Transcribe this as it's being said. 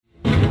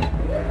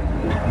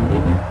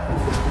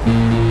From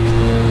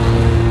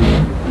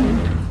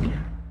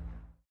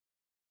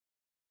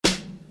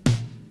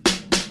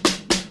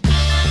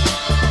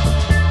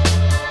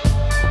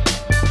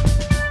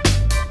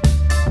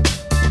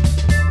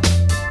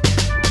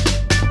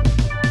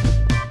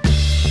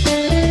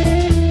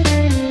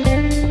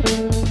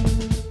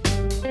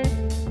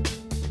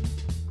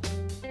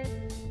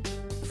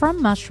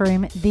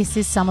Mushroom, this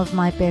is some of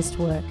my best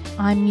work.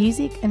 I'm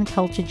music and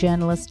culture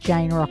journalist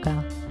Jane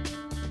Rocker.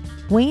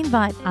 We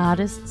invite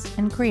artists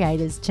and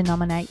creators to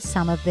nominate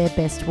some of their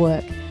best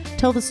work,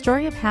 tell the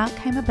story of how it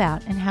came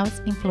about and how it's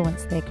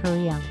influenced their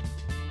career.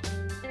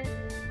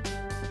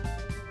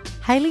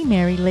 Hayley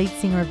Mary, lead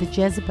singer of the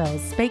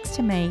Jezebels, speaks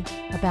to me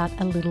about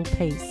A Little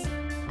Piece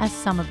as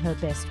some of her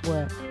best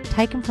work,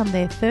 taken from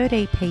their third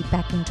EP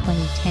back in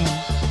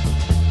 2010.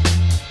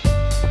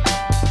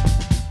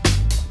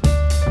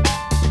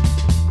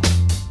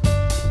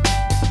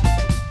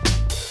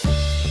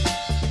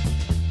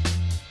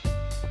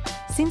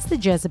 Since the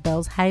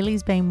Jezebels,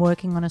 Hayley's been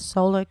working on a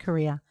solo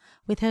career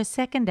with her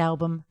second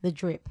album, The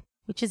Drip,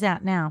 which is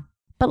out now.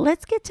 But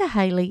let's get to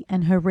Hayley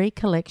and her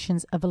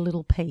recollections of A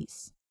Little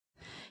Piece.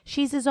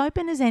 She's as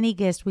open as any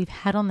guest we've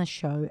had on the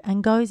show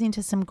and goes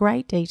into some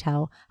great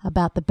detail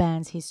about the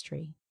band's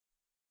history.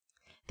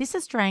 This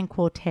Australian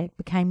quartet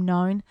became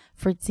known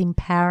for its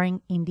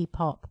empowering indie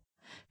pop.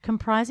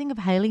 Comprising of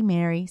Hayley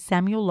Mary,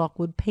 Samuel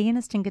Lockwood,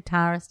 pianist and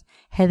guitarist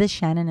Heather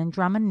Shannon and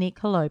drummer Nick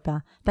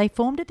Halopa, they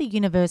formed at the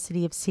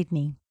University of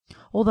Sydney,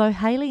 although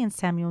Hayley and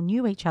Samuel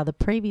knew each other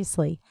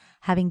previously,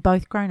 having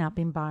both grown up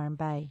in Byron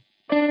Bay.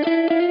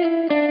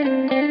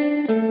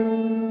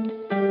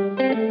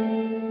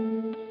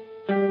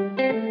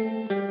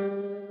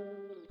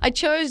 I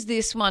chose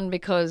this one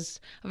because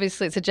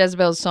obviously it's a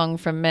Jezebels song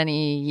from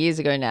many years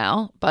ago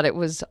now, but it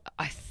was,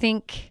 I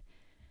think,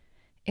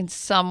 in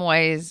some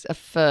ways a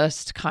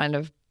first kind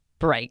of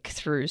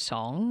breakthrough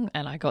song,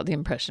 and I got the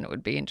impression it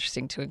would be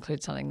interesting to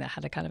include something that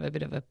had a kind of a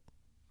bit of a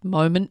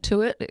moment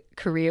to it,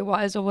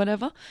 career-wise or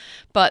whatever.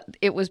 But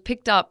it was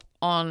picked up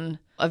on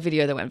a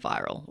video that went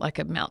viral, like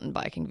a mountain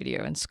biking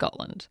video in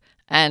Scotland.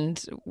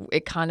 And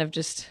it kind of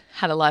just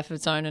had a life of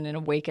its own, and in a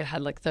week it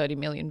had like 30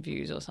 million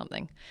views or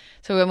something.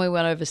 So when we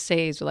went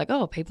overseas, we're like,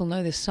 oh, people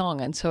know this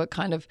song. And so it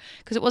kind of,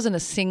 because it wasn't a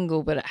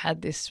single, but it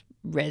had this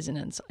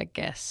resonance, I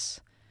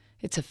guess.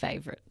 It's a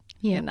favourite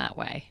in that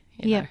way,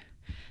 you know,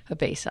 a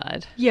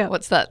B-side. Yeah.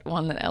 What's that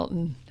one that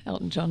Elton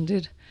John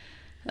did?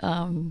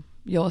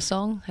 Your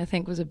Song, I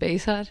think, was a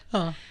B-side.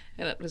 Oh.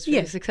 And it was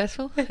really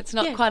successful. It's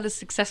not quite as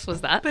successful as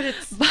that. But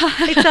it's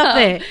up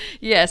there.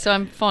 Yeah, so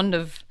I'm fond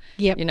of,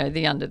 you know,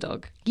 the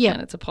underdog. Yeah.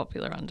 And it's a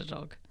popular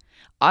underdog.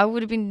 I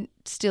would have been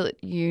still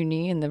at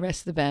uni, and the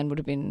rest of the band would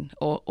have been,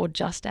 or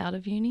just out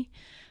of uni,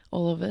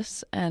 all of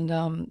us,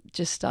 and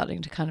just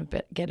starting to kind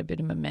of get a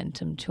bit of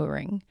momentum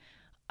touring.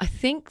 I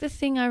think the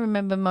thing I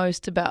remember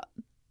most about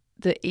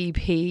the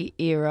EP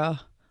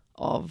era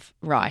of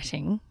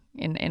writing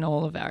in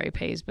all of our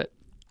EPs, but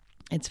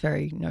it's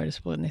very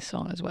noticeable in this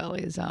song as well,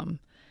 is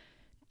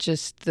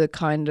just the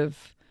kind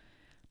of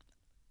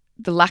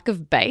the lack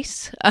of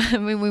bass. I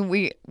mean,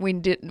 we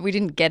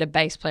didn't get a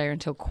bass player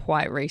until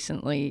quite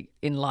recently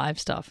in live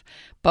stuff,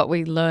 but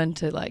we learned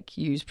to like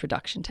use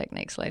production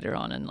techniques later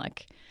on and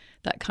like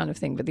that kind of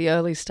thing. But the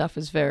early stuff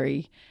was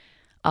very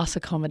us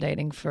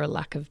accommodating for a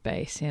lack of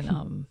bass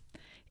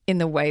in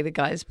the way the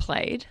guys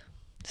played.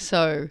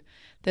 So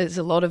there's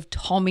a lot of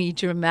Tommy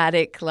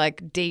dramatic,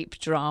 like deep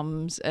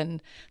drums, and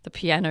the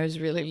piano's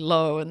really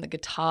low, and the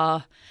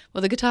guitar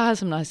has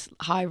some nice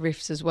high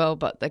riffs as well,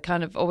 but they're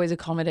kind of always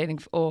accommodating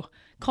or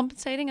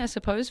compensating, I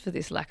suppose, for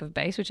this lack of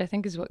bass, which I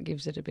think is what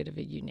gives it a bit of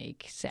a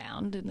unique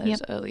sound in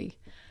those early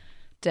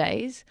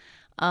days.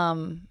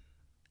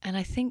 And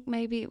I think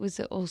maybe it was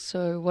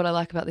also what I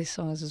like about this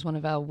song is one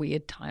of our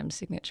weird time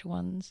signature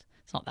ones.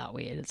 It's not that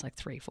weird. It's like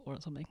 3/4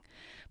 or something.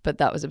 But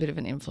that was a bit of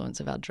an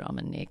influence of our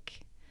drummer,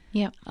 Nick.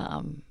 Yeah.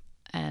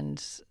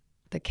 And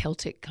the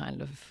Celtic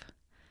kind of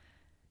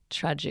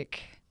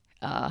tragic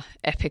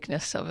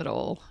epicness of it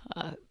all,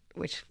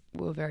 which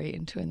we were very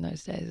into in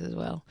those days as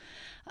well.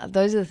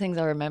 Those are the things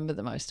I remember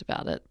the most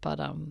about it. But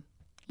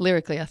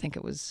lyrically, I think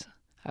I was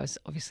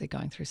obviously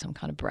going through some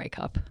kind of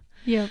breakup.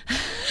 Yeah.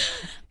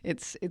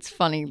 It's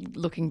funny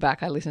looking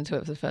back. I listened to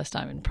it for the first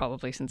time and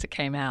probably since it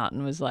came out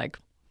and was like,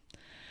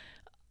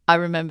 I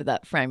remember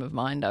that frame of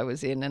mind I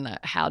was in and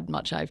how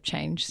much I've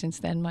changed since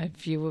then. My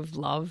view of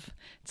love,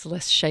 it's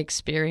less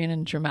Shakespearean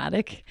and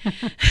dramatic.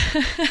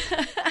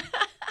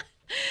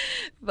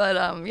 But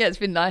yeah, it's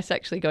been nice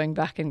actually going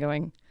back and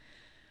going,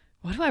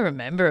 what do I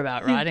remember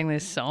about writing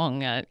this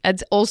song?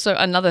 It's also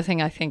another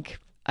thing I think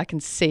I can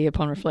see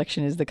upon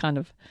reflection is the kind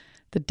of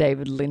the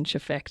David Lynch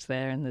effect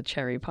there and the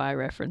cherry pie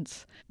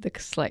reference, the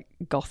like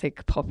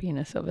gothic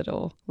poppiness of it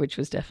all, which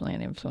was definitely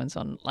an influence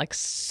on like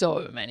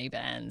so many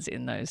bands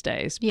in those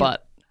days,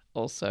 but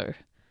also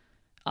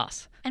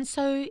us. And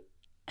so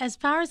as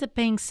far as it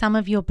being some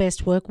of your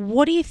best work,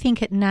 what do you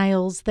think it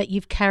nails that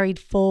you've carried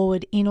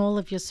forward in all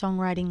of your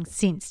songwriting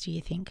since, do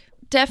you think?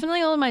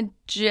 Definitely all of my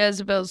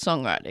Jezebel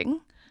songwriting.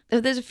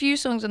 There's a few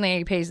songs on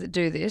the EPs that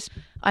do this.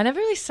 I never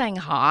really sang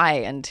high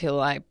until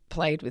I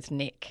played with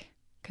Nick,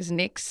 because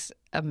Nick's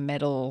a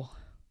metal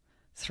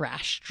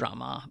thrash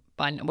drummer.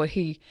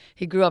 He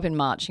grew up in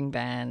marching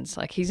bands.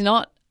 Like, he's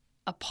not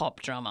a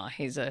pop drummer.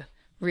 He's a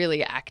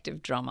really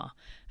active drummer.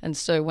 And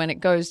so when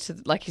it goes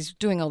to, like, he's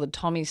doing all the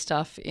Tommy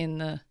stuff in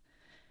the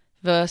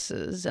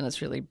verses, and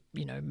it's really,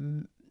 you know,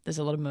 there's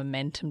a lot of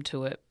momentum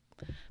to it,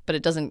 but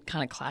it doesn't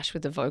kind of clash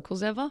with the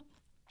vocals ever.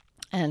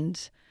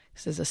 And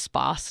there's a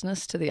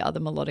sparseness to the other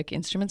melodic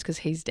instruments because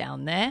he's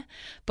down there.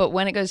 But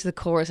when it goes to the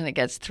chorus and it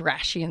gets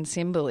thrashy and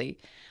cymbally,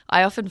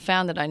 I often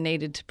found that I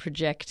needed to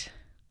project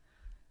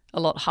a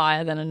lot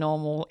higher than a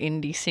normal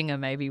indie singer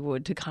maybe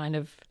would, to kind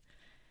of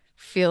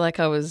feel like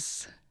I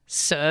was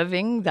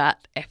serving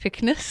that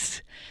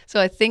epicness. So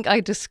I think I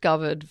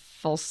discovered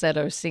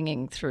falsetto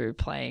singing through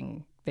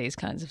playing these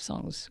kinds of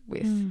songs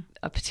with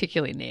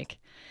particularly Nick.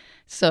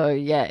 So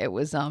yeah, it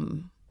was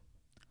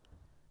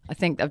I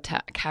think I've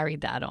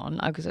carried that on,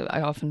 because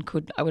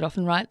I would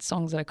often write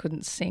songs that I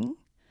couldn't sing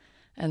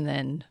and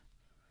then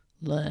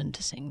learn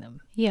to sing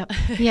them. Yeah.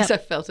 Because I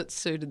felt it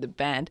suited the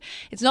band.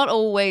 It's not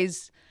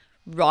always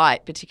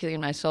right, particularly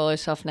in my solo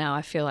stuff now.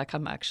 I feel like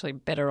I'm actually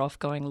better off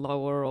going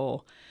lower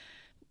or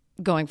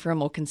going for a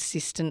more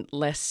consistent,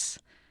 less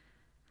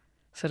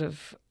sort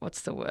of,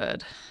 what's the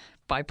word,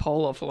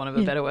 bipolar, for want of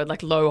a better word,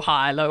 like low,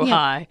 high, low,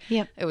 high.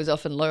 Yep. It was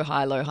often low,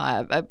 high, low,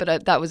 high.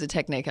 But that was a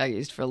technique I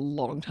used for a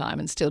long time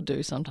and still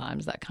do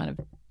sometimes, that kind of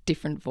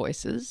different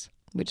voices,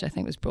 which I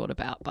think was brought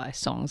about by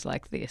songs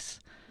like this.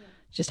 Yeah.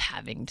 Just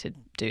having to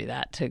do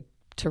that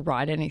to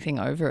write anything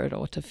over it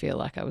or to feel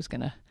like I was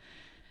going to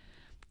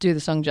do the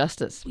song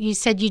justice. You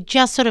said you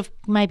just sort of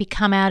maybe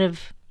come out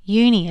of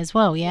uni as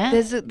well, yeah?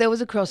 There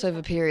was a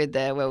crossover period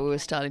there where we were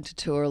starting to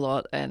tour a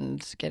lot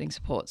and getting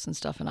supports and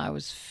stuff, and I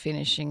was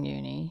finishing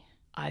uni.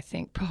 I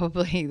think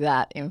probably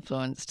that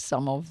influenced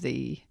some of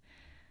the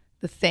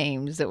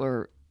themes that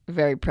were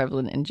very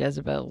prevalent in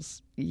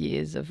Jezebel's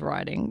years of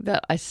writing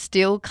that I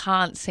still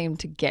can't seem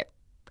to get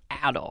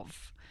out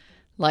of.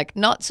 Like,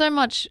 not so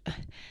much...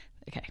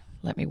 Okay,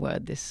 let me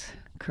word this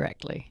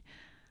correctly.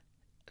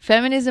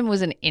 Feminism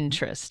was an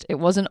interest. It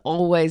wasn't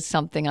always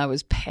something I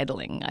was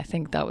peddling. I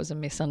think that was a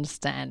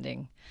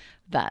misunderstanding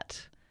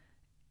that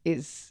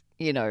is,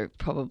 you know,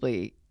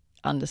 probably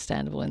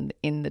understandable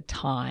in the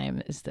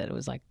time, is that it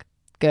was like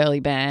girly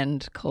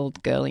band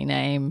called Girly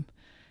Name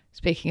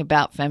speaking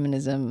about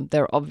feminism.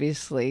 They're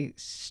obviously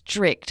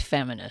strict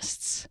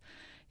feminists,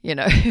 you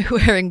know,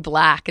 wearing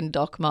black and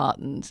Doc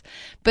Martens.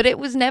 But it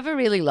was never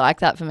really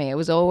like that for me. It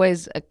was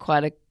always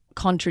quite a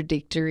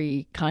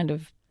contradictory kind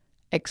of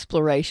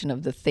exploration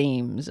of the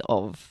themes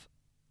of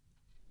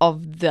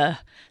the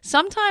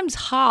sometimes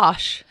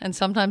harsh and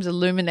sometimes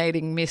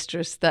illuminating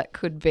mistress that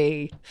could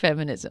be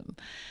feminism.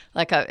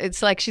 Like,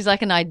 it's like she's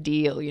like an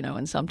ideal, you know,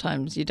 and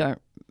sometimes you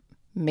don't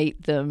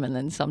meet them, and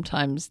then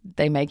sometimes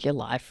they make your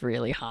life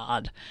really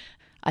hard.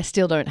 I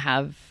still don't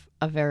have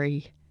a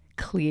very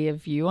clear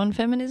view on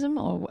feminism,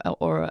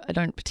 or I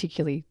don't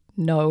particularly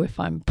know if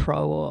I'm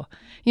pro, or,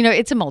 you know,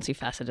 it's a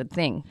multifaceted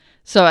thing.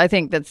 So I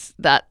think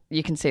that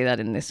you can see that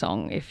in this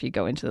song if you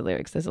go into the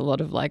lyrics. There's a lot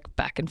of like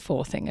back and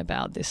forthing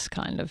about this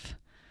kind of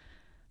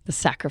the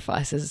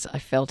sacrifices I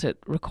felt it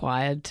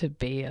required to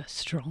be a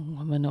strong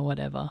woman or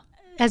whatever.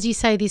 As you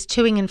say, this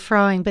toing and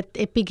froing, but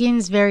it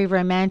begins very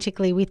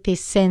romantically with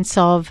this sense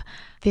of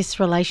this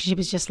relationship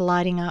is just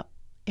lighting up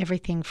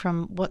everything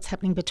from what's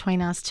happening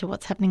between us to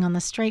what's happening on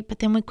the street. But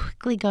then we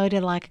quickly go to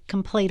like a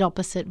complete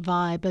opposite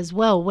vibe as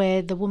well,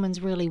 where the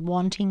woman's really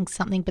wanting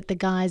something, but the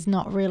guy's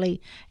not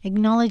really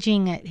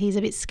acknowledging it. He's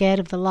a bit scared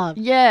of the love.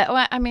 Yeah,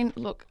 well, I mean,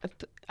 look,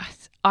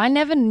 I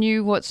never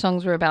knew what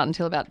songs were about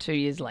until about 2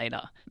 years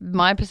later.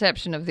 My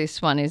perception of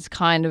this one is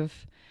kind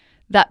of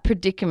that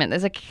predicament.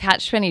 There's a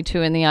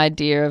catch-22 in the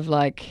idea of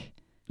like,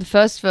 the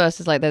first verse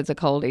is like, there's a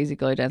cold, easy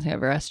glow dancing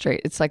over our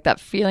street. It's like that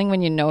feeling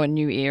when you know a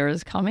new era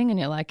is coming and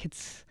you're like,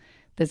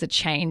 there's a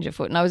change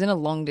afoot. And I was in a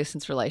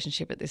long-distance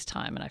relationship at this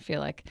time, and I feel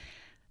like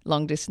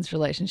long-distance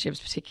relationships,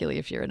 particularly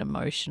if you're an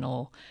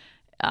emotional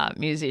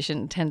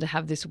musician, tend to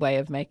have this way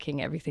of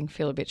making everything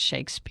feel a bit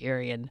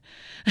Shakespearean.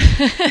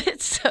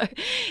 So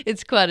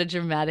it's quite a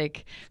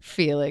dramatic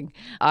feeling.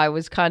 I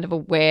was kind of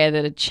aware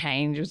that a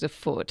change was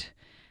afoot.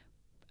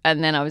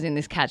 And then I was in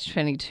this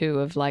catch-22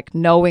 of like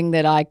knowing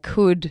that I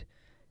could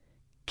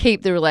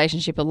keep the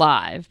relationship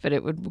alive, but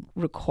it would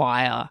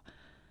require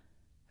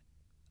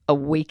a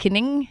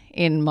weakening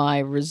in my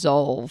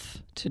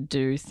resolve to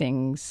do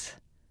things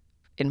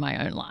in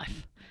my own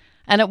life.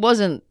 And it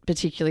wasn't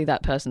particularly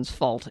that person's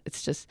fault.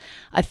 It's just,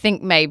 I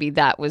think maybe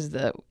that was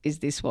is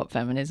this what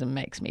feminism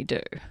makes me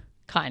do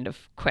kind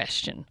of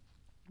question.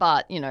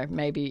 But, you know,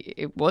 maybe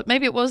it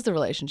was the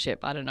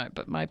relationship. I don't know.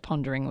 But my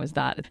pondering was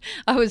that.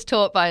 I was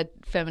taught by a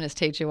feminist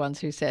teacher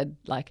once who said,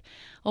 like,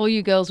 all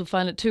you girls will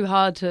find it too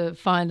hard to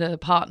find a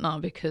partner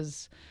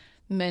because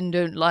men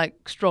don't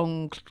like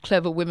strong,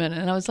 clever women.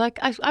 And I was like,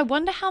 I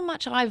wonder how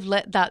much I've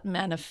let that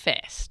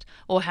manifest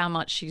or how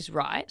much she's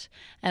right.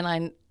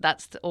 And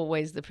that's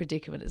always the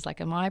predicament. It's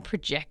like, am I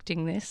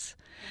projecting this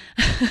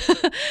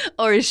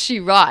or is she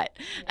right?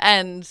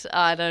 And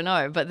I don't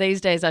know. But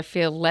these days I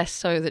feel less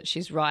so that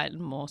she's right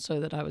and more so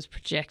that I was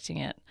projecting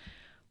it.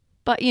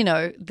 But, you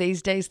know,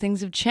 these days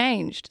things have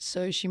changed.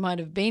 So she might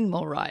have been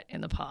more right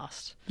in the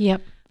past.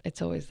 Yep. It's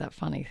always that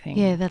funny thing.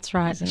 Yeah, that's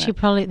right.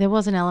 There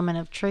was an element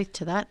of truth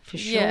to that for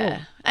sure.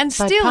 Yeah, and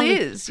still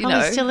is, you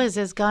know. Still is.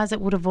 There's guys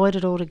that would avoid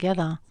it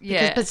altogether.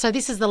 Yeah. But so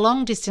this is the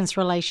long distance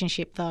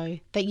relationship though,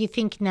 that you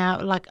think now,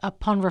 like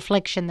upon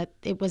reflection, that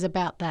it was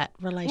about that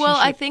relationship. Well,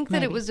 I think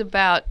that it was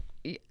about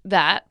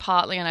that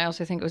partly, and I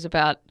also think it was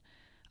about,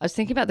 I was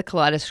thinking about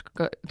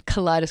the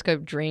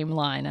kaleidoscope dream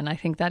line, and I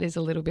think that is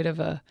a little bit of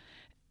a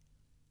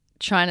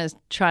trying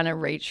to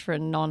reach for a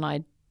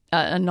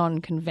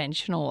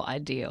non-conventional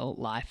ideal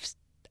life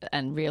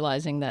and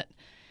realizing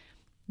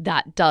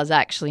that does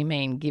actually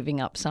mean giving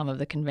up some of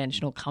the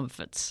conventional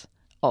comforts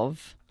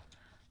of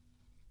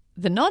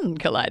the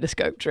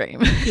non-kaleidoscope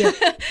dream,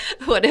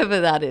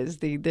 whatever that is,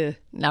 the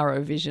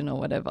narrow vision or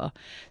whatever.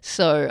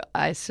 So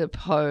I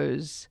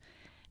suppose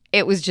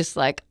it was just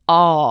like,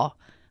 oh,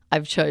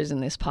 I've chosen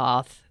this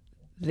path.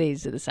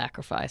 These are the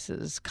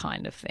sacrifices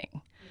kind of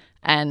thing.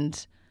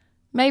 And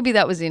maybe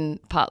that was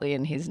partly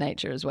in his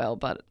nature as well,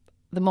 but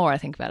the more I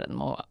think about it, the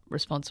more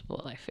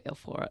responsible I feel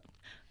for it.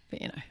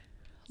 But, you know,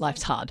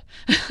 life's hard.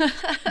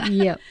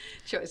 Yep.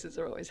 Choices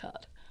are always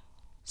hard.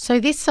 So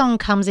this song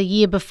comes a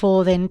year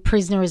before then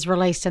Prisoner is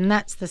released, and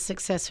that's the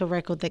successful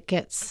record that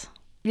gets...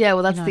 Yeah,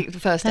 well, that's the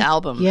first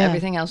album. Yeah.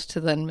 Everything else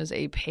to then was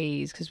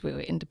EPs because we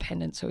were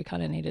independent, so we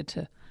kind of needed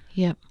to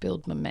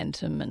build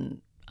momentum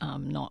and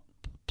not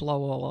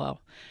blow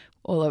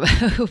all of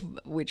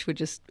which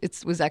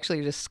it was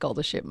actually just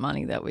scholarship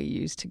money that we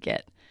used to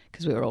get,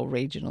 because we were all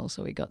regional,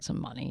 so we got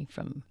some money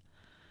from,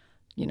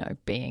 you know,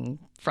 being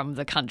from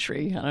the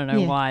country. I don't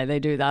know why they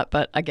do that,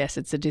 but I guess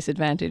it's a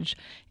disadvantage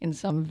in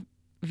some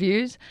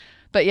views.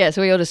 But yeah,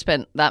 so we all just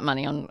spent that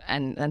money on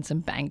and some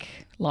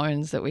bank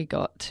loans that we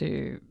got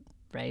to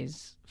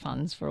raise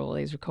funds for all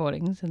these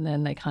recordings, and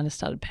then they kind of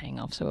started paying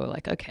off. So we were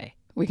like, okay,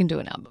 we can do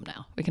an album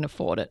now. We can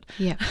afford it.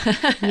 Yeah,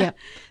 yeah.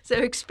 So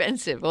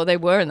expensive, or they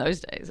were in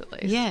those days at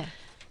least. Yeah,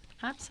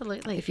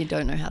 absolutely. If you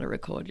don't know how to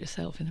record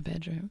yourself in a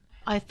bedroom.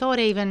 I thought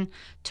even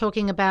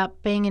talking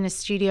about being in a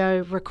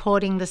studio,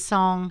 recording the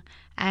song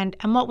and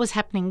what was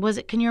happening.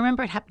 Can you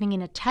remember it happening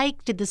in a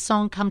take? Did the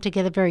song come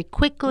together very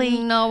quickly?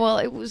 No, well,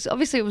 it was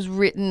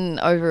written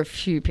over a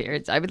few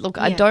periods. I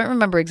don't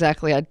remember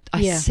exactly.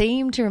 I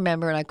seem to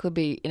remember, and I could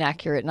be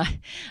inaccurate. And I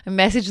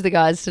messaged the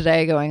guys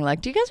today going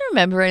like, do you guys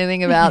remember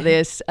anything about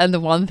this? And the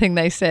one thing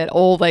they said,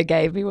 all they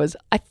gave me was,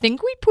 I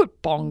think we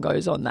put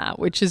bongos on that,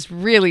 which is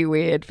really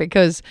weird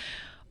because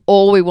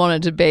all we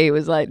wanted to be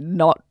was like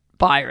not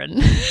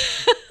Byron.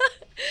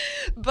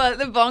 But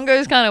the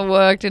bongos kind of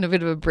worked in a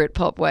bit of a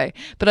Britpop way.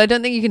 But I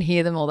don't think you can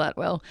hear them all that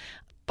well.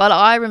 But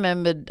I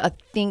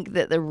think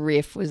that the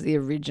riff was the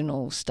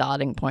original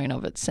starting point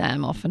of it.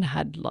 Sam often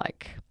had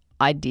like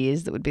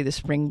ideas that would be the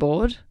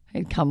springboard.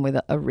 He'd come with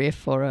a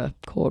riff or a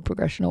chord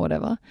progression or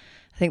whatever.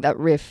 I think that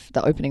riff,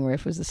 the opening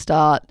riff, was the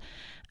start.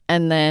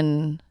 And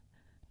then...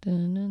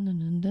 and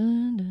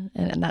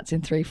that's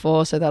in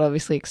 3/4. So that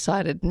obviously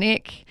excited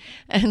Nick.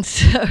 And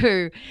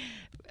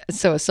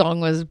so a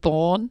song was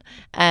born,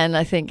 and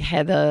I think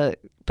Heather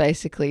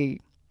basically,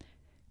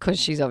 because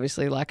she's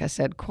obviously, like I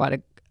said, quite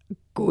a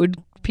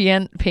good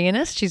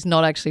pianist. She's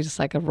not actually just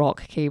like a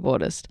rock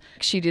keyboardist.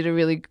 She did a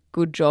really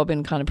good job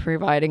in kind of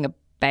providing a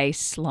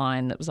bass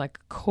line that was like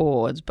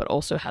chords, but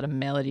also had a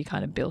melody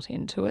kind of built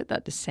into it,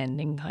 that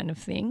descending kind of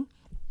thing.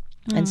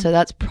 And so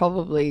that's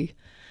probably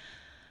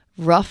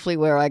roughly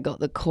where I got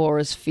the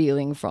chorus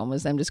feeling from,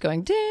 was them just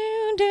going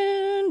down,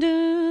 down,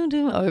 down,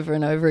 down over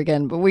and over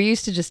again. But we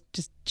used to just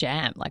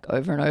jam like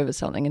over and over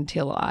something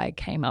until I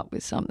came up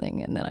with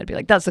something, and then I'd be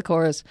like, that's the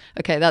chorus.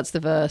 Okay, that's the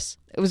verse.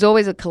 It was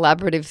always a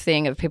collaborative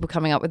thing of people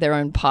coming up with their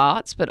own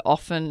parts, but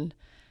often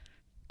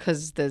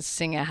because the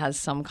singer has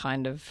some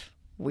kind of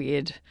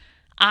weird,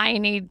 I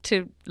need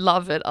to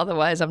love it,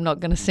 otherwise I'm not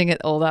going to sing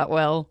it all that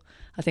well.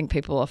 I think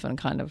people often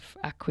kind of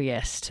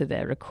acquiesce to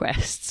their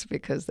requests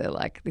because they're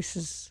like, this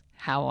is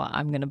how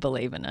I'm going to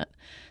believe in it.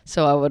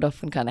 So I would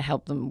often kind of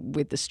help them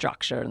with the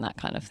structure and that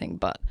kind of thing,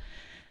 but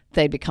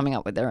they'd be coming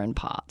up with their own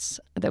parts.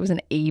 There was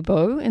an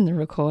EBow in the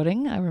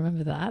recording. I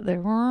remember that. They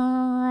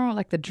were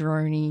like the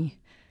droney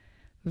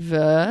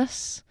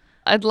verse.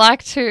 I'd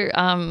like to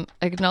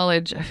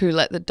acknowledge Who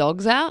Let the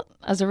Dogs Out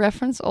as a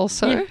reference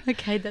also. Yeah,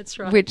 okay, that's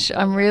right. Which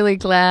I'm really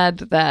glad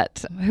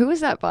that... Who was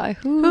that by?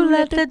 Who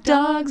let the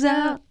dogs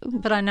out?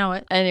 But I know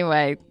it.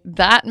 Anyway,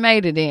 that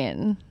made it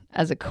in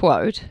as a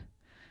quote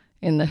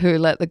in the Who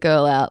Let the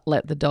Girl Out,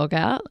 Let the Dog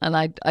Out. And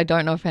I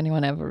don't know if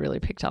anyone ever really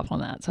picked up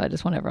on that, so I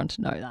just want everyone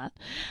to know that.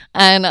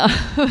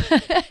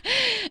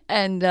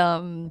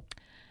 And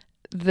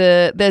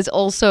there's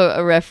also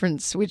a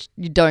reference which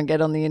you don't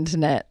get on the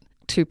internet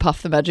to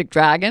Puff the Magic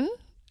Dragon,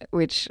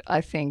 which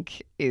I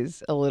think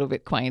is a little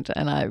bit quaint.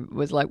 And I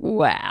was like,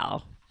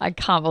 wow, I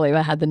can't believe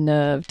I had the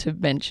nerve to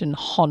mention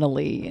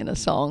Honolulu in a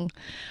song,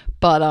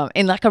 but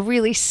in like a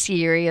really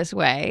serious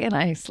way. And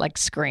I like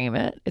scream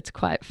it. It's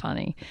quite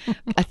funny.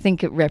 I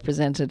think it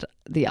represented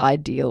the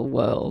ideal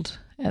world.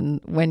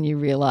 And when you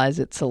realize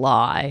it's a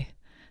lie,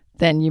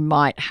 then you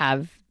might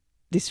have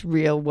this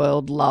real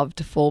world love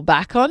to fall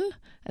back on.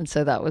 And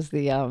so that was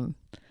the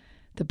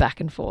back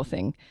and forth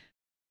thing.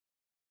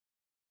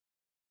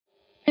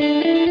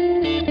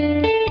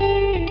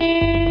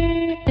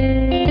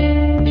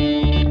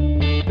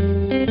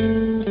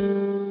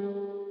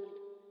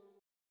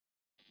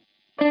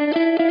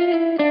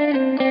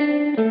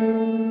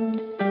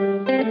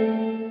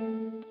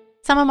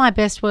 Some of my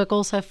best work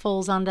also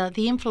falls under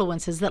the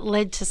influences that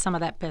led to some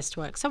of that best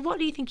work. So what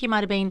do you think you might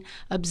have been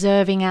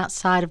observing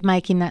outside of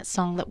making that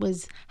song that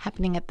was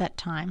happening at that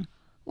time?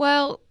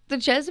 Well, the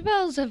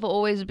Jezebels have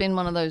always been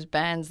one of those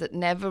bands that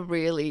never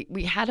really,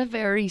 we had a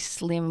very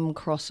slim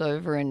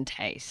crossover in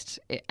taste.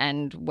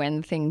 And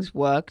when things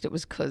worked, it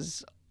was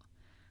because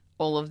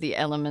all of the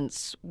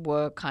elements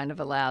were kind of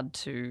allowed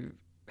to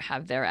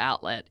have their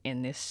outlet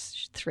in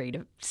this 3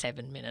 to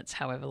 7 minutes,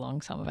 however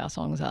long some of our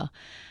songs are.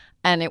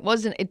 And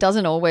it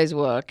doesn't always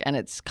work, and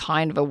it's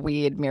kind of a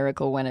weird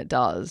miracle when it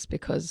does,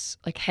 because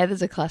like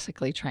Heather's a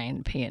classically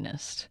trained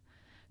pianist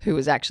who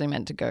was actually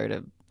meant to go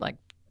to like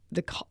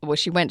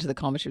she went to the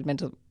college. She was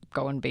meant to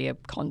go and be a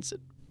concert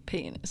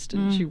pianist,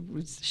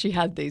 and she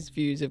had these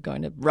views of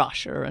going to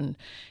Russia and,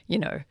 you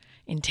know,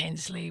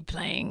 intensely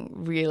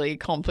playing really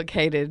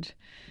complicated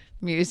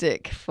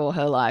music for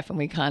her life.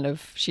 And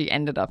she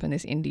ended up in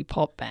this indie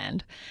pop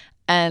band.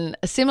 And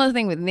a similar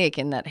thing with Nick,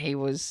 in that he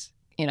was,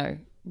 you know,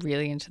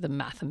 really into the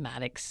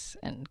mathematics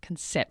and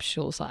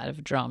conceptual side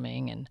of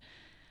drumming and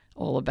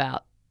all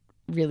about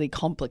really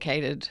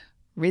complicated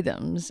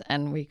rhythms,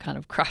 and we kind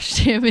of crushed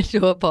him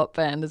into a pop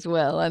band as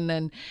well. And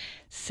then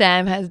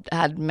Sam has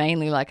had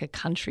mainly like a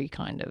country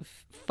kind of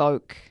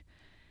folk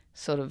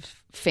sort of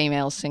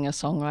female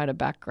singer-songwriter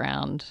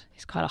background.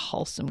 He's quite a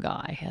wholesome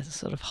guy. He has a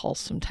sort of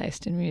wholesome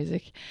taste in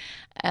music.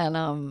 And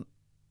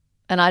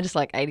I just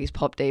like 80s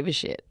pop diva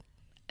shit.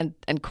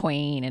 And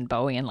Queen and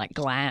Bowie and like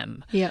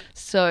glam. Yeah.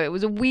 So it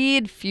was a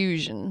weird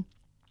fusion.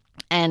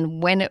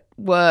 And when it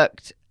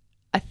worked,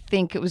 I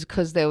think it was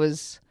because there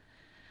was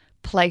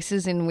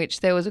places in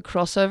which there was a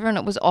crossover, and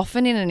it was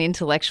often in an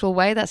intellectual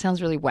way. That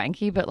sounds really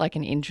wanky, but like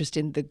an interest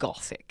in the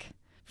Gothic,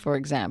 for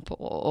example,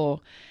 or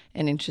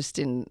an interest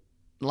in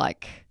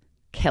like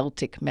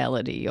Celtic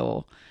melody,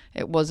 or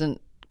it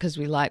wasn't because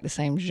we like the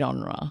same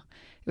genre.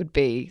 It would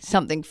be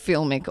something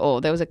filmic,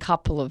 or there was a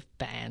couple of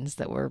bands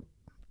that were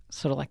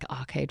sort of like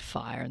Arcade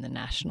Fire and The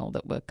National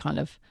that were kind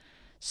of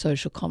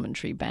social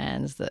commentary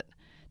bands that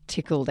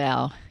tickled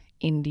our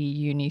indie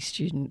uni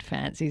student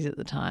fancies at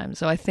the time.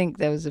 So I think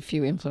there was a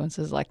few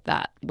influences like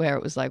that where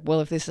it was like, well,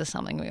 if this is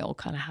something we all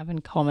kind of have in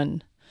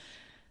common,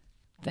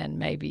 then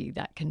maybe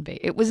that can be.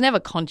 It was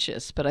never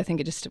conscious, but I think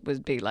it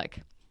would be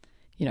like,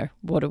 you know,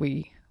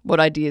 what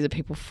ideas are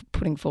people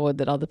putting forward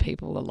that other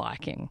people are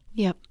liking?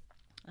 Yep.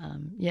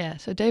 Yeah,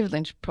 so David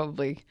Lynch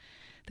probably...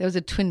 There was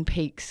a Twin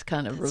Peaks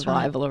kind of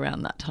revival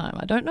around that time.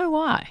 I don't know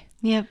why.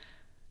 Yep.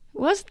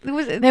 There was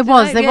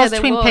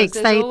Twin Peaks.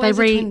 They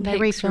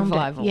refilmed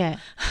revival. It.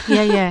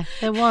 Yeah.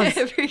 There was.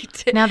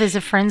 Now there's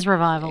a Friends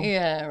revival.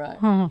 Yeah, right.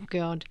 Oh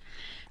God.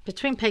 But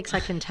Twin Peaks I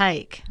can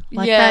take.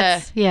 Like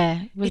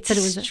It's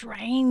a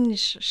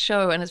strange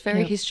show, and it's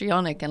very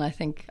histrionic, and I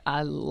think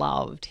I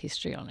loved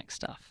histrionic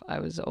stuff. I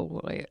was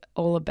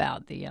all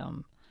about the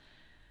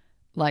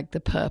like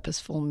the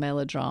purposeful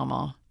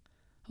melodrama.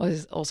 I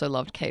also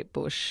loved Kate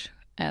Bush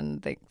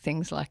and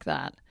things like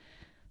that.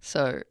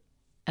 So,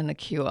 and The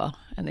Cure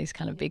and these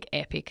kind of big,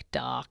 epic,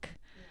 dark,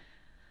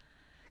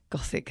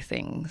 gothic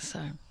things. So,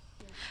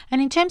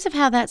 and in terms of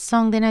how that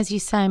song, then, as you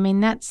say, I mean,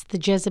 that's the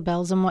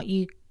Jezebels and what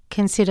you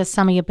consider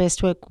some of your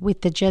best work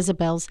with the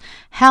Jezebels,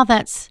 how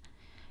that's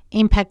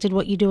impacted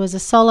what you do as a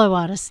solo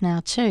artist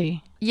now too.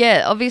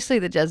 Yeah, obviously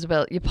the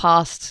Jezebel, your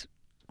past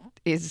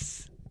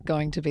is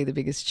going to be the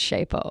biggest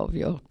shaper of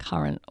your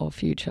current or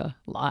future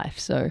life.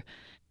 So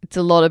it's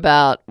a lot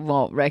about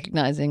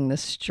recognizing the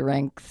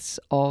strengths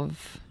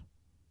of,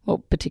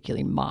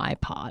 particularly my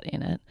part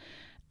in it,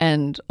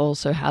 and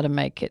also how to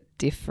make it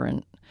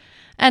different.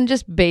 And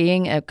just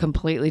being a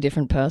completely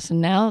different person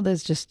now,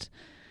 there's just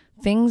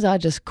things I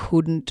just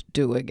couldn't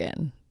do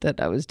again that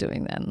I was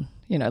doing then.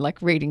 You know,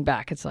 like reading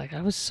back, it's like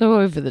I was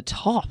so over the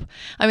top.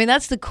 I mean,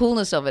 that's the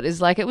coolness of it,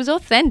 is like it was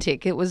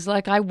authentic. It was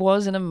like I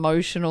was an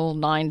emotional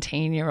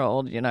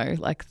 19-year-old, you know,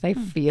 like they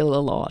feel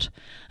a lot.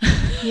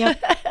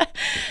 Yep.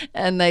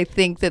 And they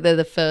think that they're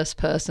the first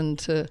person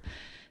to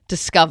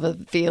discover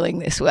feeling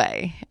this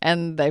way.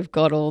 And they've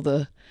got all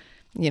the,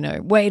 you know,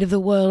 weight of the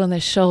world on their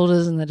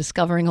shoulders, and they're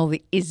discovering all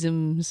the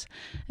isms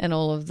and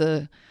all of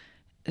the,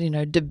 you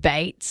know,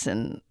 debates,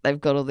 and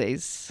they've got all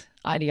these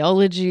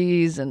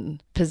ideologies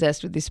and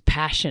possessed with this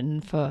passion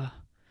for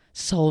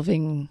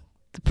solving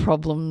the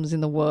problems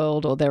in the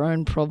world or their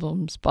own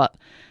problems. But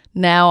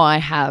now I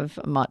have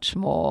a much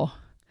more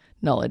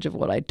knowledge of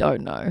what I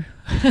don't know.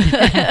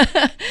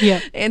 Yeah.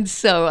 And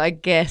so I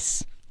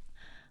guess,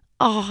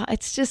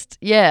 it's just,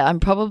 I'm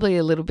probably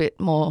a little bit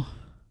more,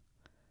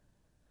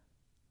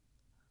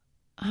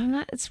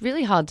 it's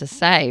really hard to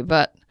say,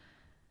 but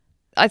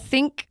I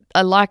think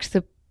I liked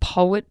the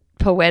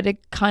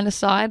poetic kind of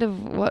side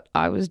of what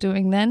I was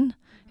doing then,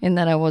 in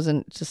that I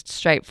wasn't just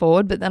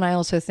straightforward, but then I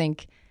also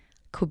think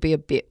could be a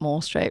bit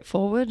more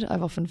straightforward.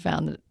 I've often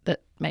found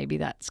that maybe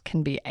that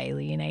can be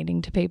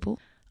alienating to people.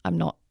 I'm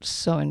not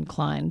so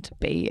inclined to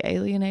be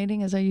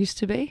alienating as I used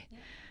to be. Yeah.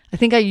 I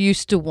think I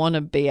used to want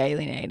to be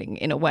alienating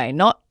in a way,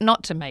 not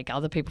to make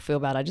other people feel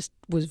bad. I just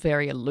was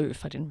very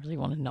aloof. I didn't really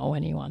want to know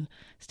anyone.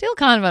 Still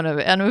kind of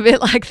I'm a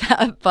bit like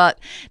that, but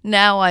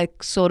now I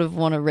sort of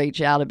want to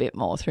reach out a bit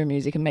more through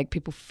music and make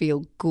people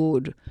feel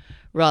good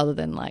rather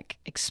than like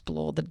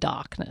explore the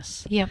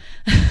darkness. Yep.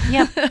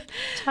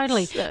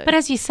 Totally. So, but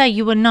as you say,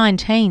 you were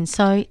 19,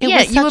 so it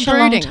was such a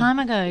long time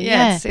ago.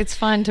 Yes, it's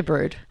fine to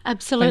brood.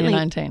 Absolutely. When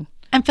you're 19.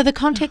 And for the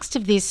context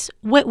of this,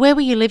 where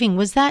were you living?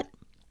 Was that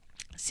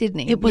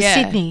Sydney? It was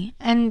Sydney.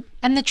 And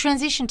the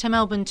transition to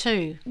Melbourne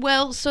too.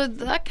 Well, so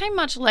that came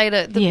much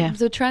later.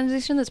 The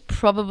transition that's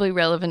probably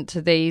relevant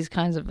to these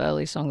kinds of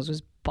early songs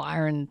was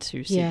Byron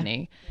to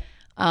Sydney.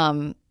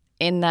 Yeah.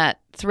 In that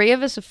 3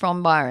 of us are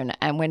from Byron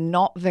and we're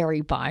not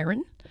very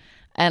Byron.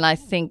 And I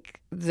think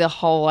the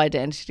whole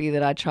identity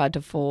that I tried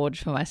to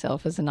forge for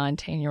myself as a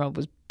 19-year-old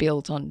was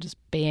built on just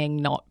being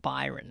not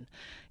Byron.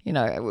 You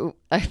know,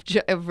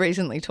 I've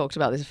recently talked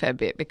about this a fair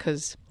bit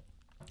because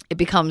it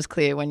becomes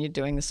clear when you're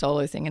doing the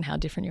solo thing and how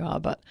different you are,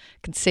 but I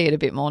can see it a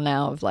bit more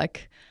now of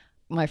like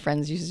my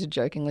friends used to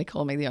jokingly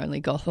call me the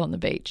only goth on the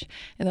beach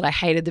and that I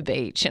hated the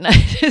beach. And I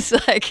just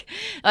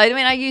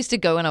I used to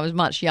go when I was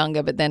much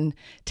younger, but then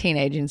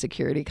teenage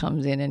insecurity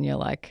comes in and you're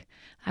like,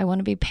 I want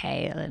to be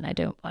pale and I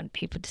don't want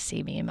people to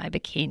see me in my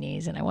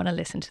bikinis and I want to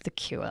listen to The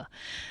Cure.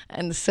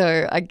 And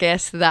so I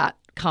guess that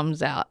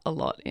comes out a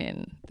lot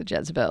in the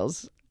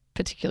Jezebels,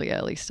 particularly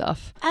early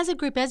stuff. As a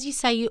group, as you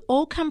say, you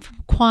all come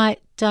from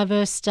quite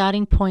diverse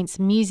starting points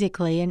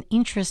musically and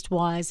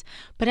interest-wise,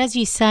 but as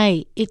you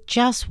say, it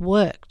just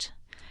worked.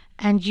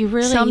 And you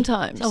really...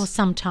 Sometimes.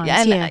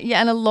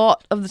 And a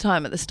lot of the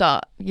time at the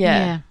start.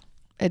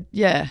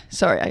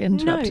 Sorry, I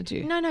interrupted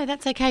you. No,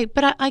 that's okay.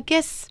 But I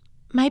guess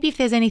maybe if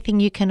there's anything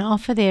you can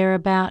offer there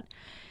about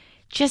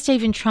just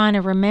even trying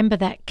to remember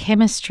that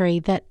chemistry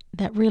that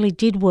really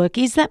did work.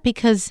 Is that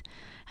because,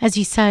 as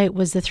you say, it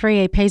was the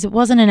 3 EPs, it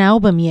wasn't an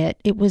album yet.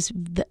 It was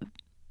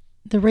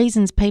the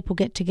reasons people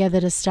get together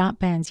to start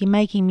bands. You're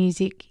making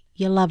music,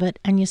 you love it,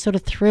 and you're sort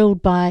of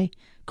thrilled by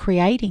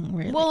creating,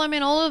 really. Well, I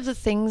mean, all of the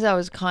things I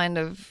was kind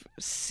of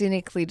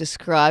cynically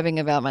describing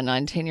about my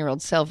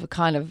 19-year-old self are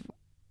kind of,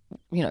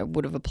 you know,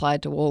 would have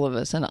applied to all of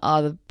us and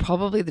are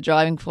probably the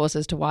driving force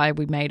as to why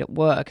we made it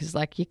work. Is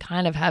like you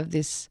kind of have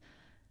this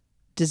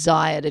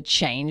desire to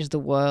change the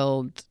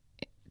world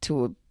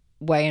to a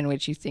way in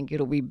which you think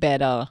it'll be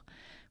better,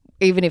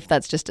 even if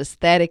that's just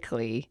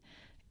aesthetically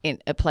in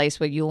a place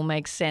where you'll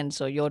make sense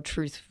or your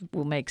truth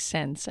will make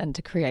sense, and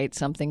to create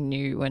something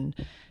new, and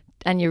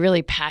you're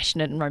really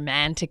passionate and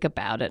romantic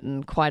about it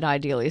and quite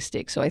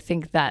idealistic. So I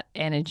think that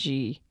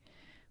energy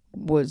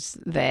was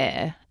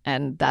there,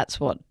 and that's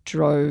what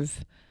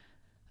drove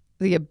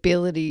the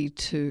ability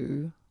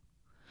to,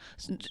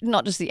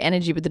 not just the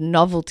energy but the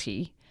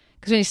novelty,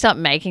 because when you start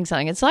making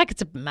something, it's like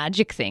it's a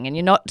magic thing and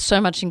you're not so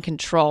much in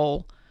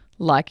control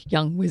like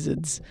young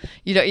wizards.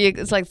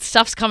 It's like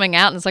stuff's coming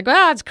out and it's like,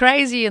 it's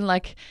crazy, and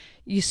like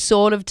you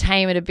sort of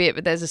tame it a bit,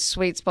 but there's a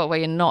sweet spot where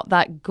you're not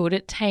that good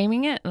at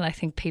taming it. And I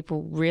think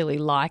people really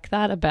like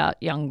that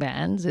about young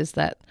bands, is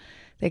that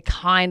they're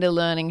kind of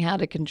learning how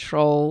to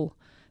control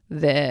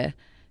their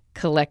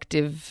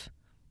collective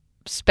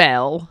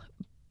spell,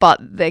 but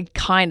they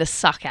kind of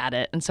suck at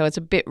it. And so it's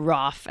a bit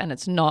rough and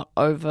it's not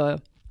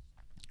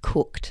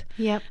overcooked.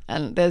 Yep.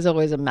 And there's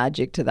always a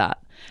magic to that.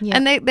 Yep.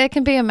 And there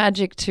can be a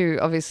magic to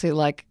obviously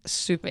like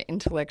super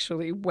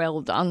intellectually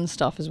well done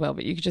stuff as well,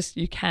 but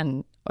you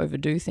can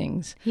overdo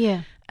things.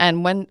 Yeah.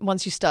 And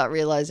once you start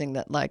realizing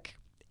that like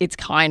it's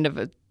kind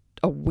of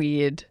a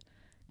weird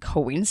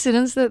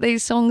coincidence that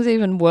these songs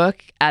even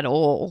work at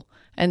all,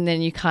 and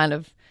then you kind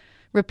of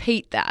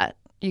repeat that,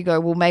 you go,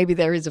 well, maybe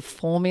there is a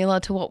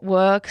formula to what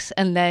works,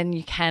 and then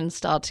you can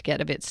start to get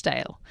a bit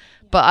stale.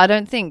 But I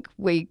don't think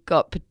we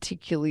got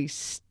particularly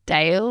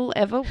stale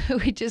ever.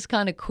 We just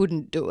kind of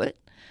couldn't do it.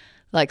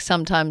 Like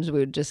sometimes we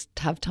would just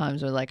have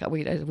times where like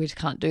we just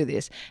can't do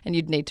this, and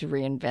you'd need to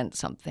reinvent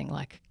something,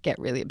 like get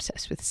really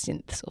obsessed with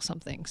synths or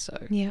something. So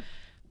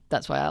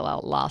that's why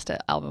our last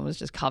album was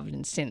just covered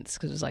in synths,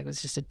 because it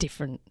was just a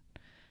different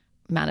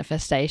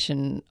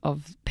manifestation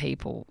of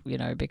people, you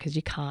know, because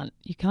you can't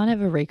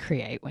ever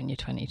recreate when you're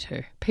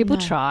 22. People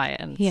try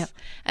and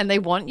they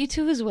want you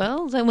to as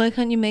well. It's like, why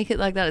can't you make it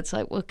like that? It's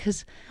like, well,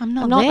 because I'm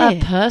not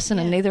that person,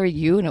 and neither are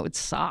you, and it would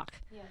suck.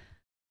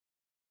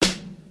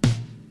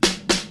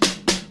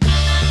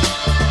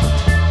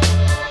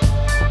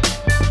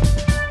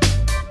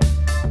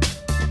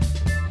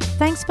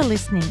 Thanks for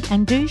listening,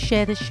 and do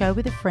share the show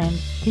with a friend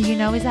who you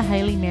know is a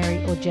Hayley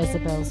Mary or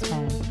Jezebel's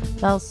fan.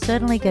 They'll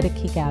certainly get a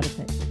kick out of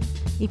it.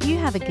 If you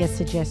have a guest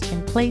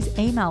suggestion, please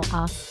email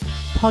us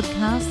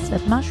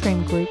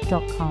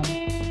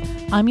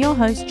podcasts@mushroomgroup.com. I'm your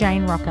host,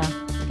 Jane Rocker.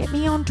 Get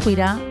me on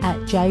Twitter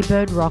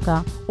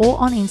 @jbirdrocker or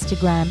on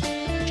Instagram,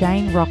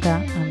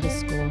 JaneRocker_.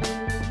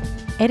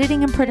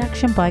 Editing and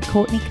production by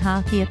Courtney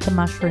Carthy at The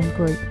Mushroom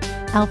Group.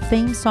 Our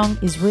theme song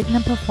is written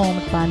and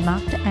performed by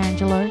Mark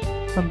D'Angelo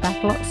from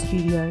Backlot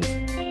Studios.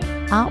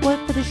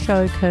 Artwork for the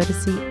show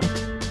courtesy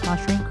of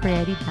Mushroom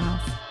Creative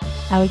House.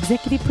 Our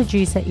executive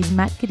producer is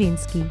Matt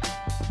Gadinsky.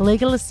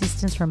 Legal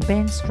assistance from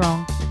Ben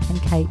Strong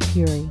and Kate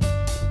Fury.